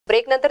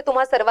Break नंतर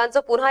तुम्हा सर्वांचं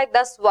पुन्हा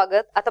एकदा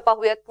स्वागत। आता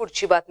पाहूयात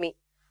पुढची बातमी।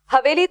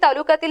 हवेली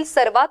तालुक्यातील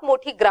सर्वात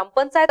मोठी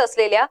ग्रामपंचायत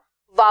असलेल्या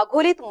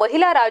वाघोलीत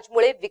महिला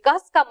राजमुळे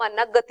विकास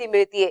कामांना गती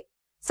मिळतीये।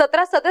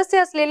 17 सदस्य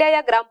असलेल्या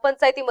या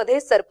ग्रामपंचायतीमध्ये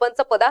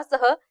सरपंच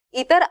पदासह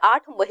इतर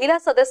 8 महिला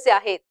सदस्य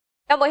आहेत।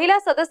 या महिला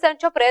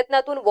सदस्यांच्या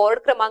प्रयत्नातून वॉर्ड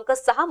क्रमांक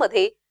 6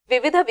 मध्ये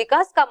विविध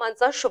विकास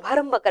कामांचा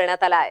शुभारंभ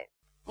करण्यात आला आहे।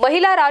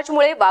 महिला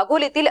राजमुळे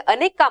वाघोलीतील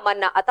अनेक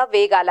कामांना आता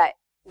वेग आलाय।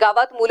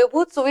 गावात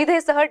मूलभूत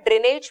सुविधेसह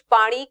ड्रेनेज,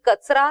 पाणी,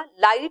 कचरा,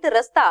 लाईट,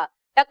 रस्ता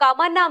या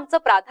कामांना आमचं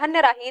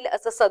प्राधान्य राहील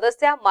असं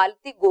सदस्या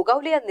मालती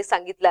गोगावले यांनी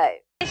सांगितलं आहे।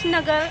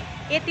 नगर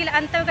येथील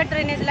अंतर्गत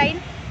ड्रेनेज लाईन,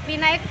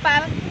 विनायक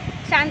पार्क,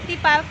 शांती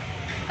पार्क,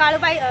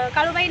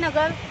 काळूबाई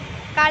नगर,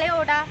 काळे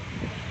ओढा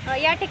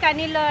या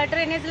ठिकाणी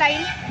ड्रेनेज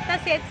लाईन,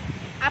 तसेच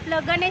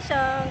आपलं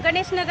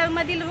गणेश नगर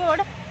मधील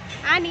रोड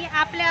आणि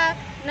आपल्या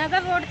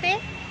नगर रोड ते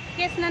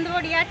केसनंद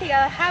रोड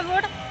या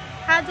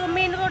हा जो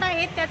मेन रोड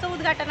आहे त्याचं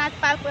उद्घाटन आज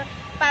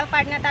पार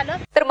पाडण्यात आलं।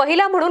 तर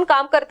महिला म्हणून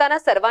काम करताना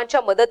सर्वांच्या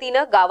मदतीने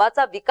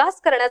गावाचा विकास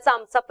करण्याचा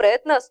आमचा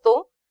प्रयत्न असतो,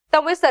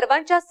 त्यामुळे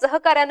सर्वांच्या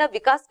सहकार्याने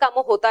विकास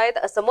कामं होत आहेत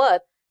असं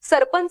मत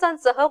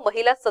सरपंचांसह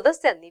महिला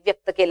सदस्यांनी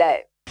व्यक्त केलं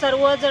आहे।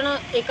 सर्वजण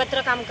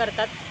एकत्र काम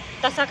करतात,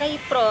 तसा काही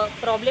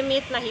प्रॉब्लेम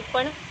येत नाही,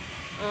 पण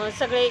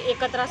सगळे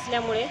एकत्र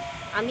असल्यामुळे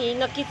आम्ही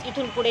नक्कीच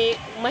इथून पुढे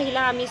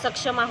महिला आम्ही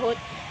सक्षम आहोत।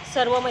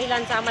 सर्व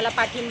महिलांचा आम्हाला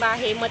पाठिंबा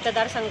आहे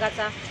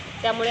मतदारसंघाचा,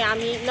 त्यामुळे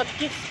आम्ही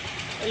नक्कीच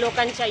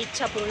लोकांच्या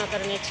इच्छा पूर्ण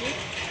करण्याची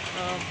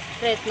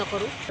प्रयत्न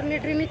करू।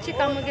 ड्रेनेजची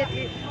कामं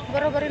घेतली,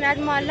 बरोबरीने आज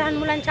लहान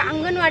मुलांच्या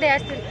अंगणवाड्या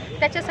असतील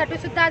त्याच्यासाठी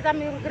सुद्धा आज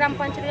आम्ही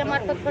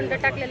ग्रामपंचायतीमार्फत फंड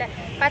टाकलेला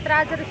आहे। मात्र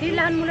आज जर ही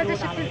लहान मुलं जर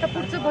शिकतील तर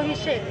पुढचं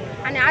भविष्य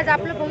आहे, आणि आज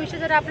आपलं भविष्य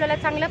जर आपल्याला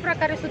चांगल्या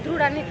प्रकारे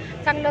सुदृढ आणि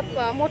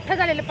चांगलं मोठं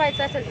झालेलं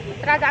पाहिजे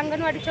असेल तर आज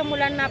अंगणवाडीच्या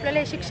मुलांना आपल्याला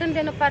हे शिक्षण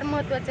देणं फार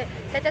महत्त्वाचं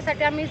आहे।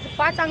 त्याच्यासाठी आम्ही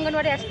 5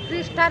 अंगणवाड्या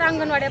 3 स्टार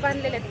अंगणवाड्या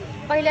बांधलेल्या आहेत।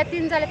 पहिल्या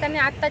 3 झाल्या आणि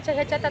आत्ताच्या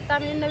ह्याच्यात आता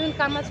आम्ही नवीन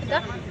कामात सुद्धा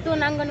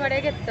 2 अंगणवाड्या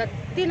घेतात,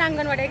 3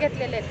 अंगणवाड्या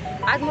घेतलेल्या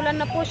आहेत। आज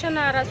मुलांना पोषण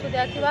आहार असू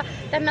द्या किंवा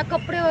त्यांना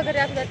कपडे वगैरे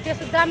असू द्या ते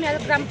सुद्धा आम्ही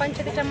आज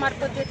ग्रामपंचायतीच्या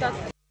मार्फत देत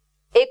आहोत।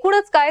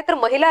 एकूणच काय तर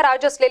महिला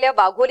राज असलेल्या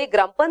वाघोली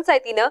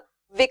ग्रामपंचायतीनं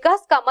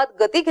विकास कामात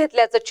गती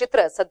घेतल्याचं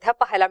चित्र सध्या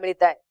पाहायला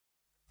मिळत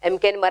आहे।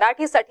 MKN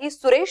मराठीसाठी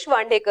सुरेश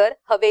वांडेकर,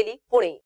 हवेली, पुणे।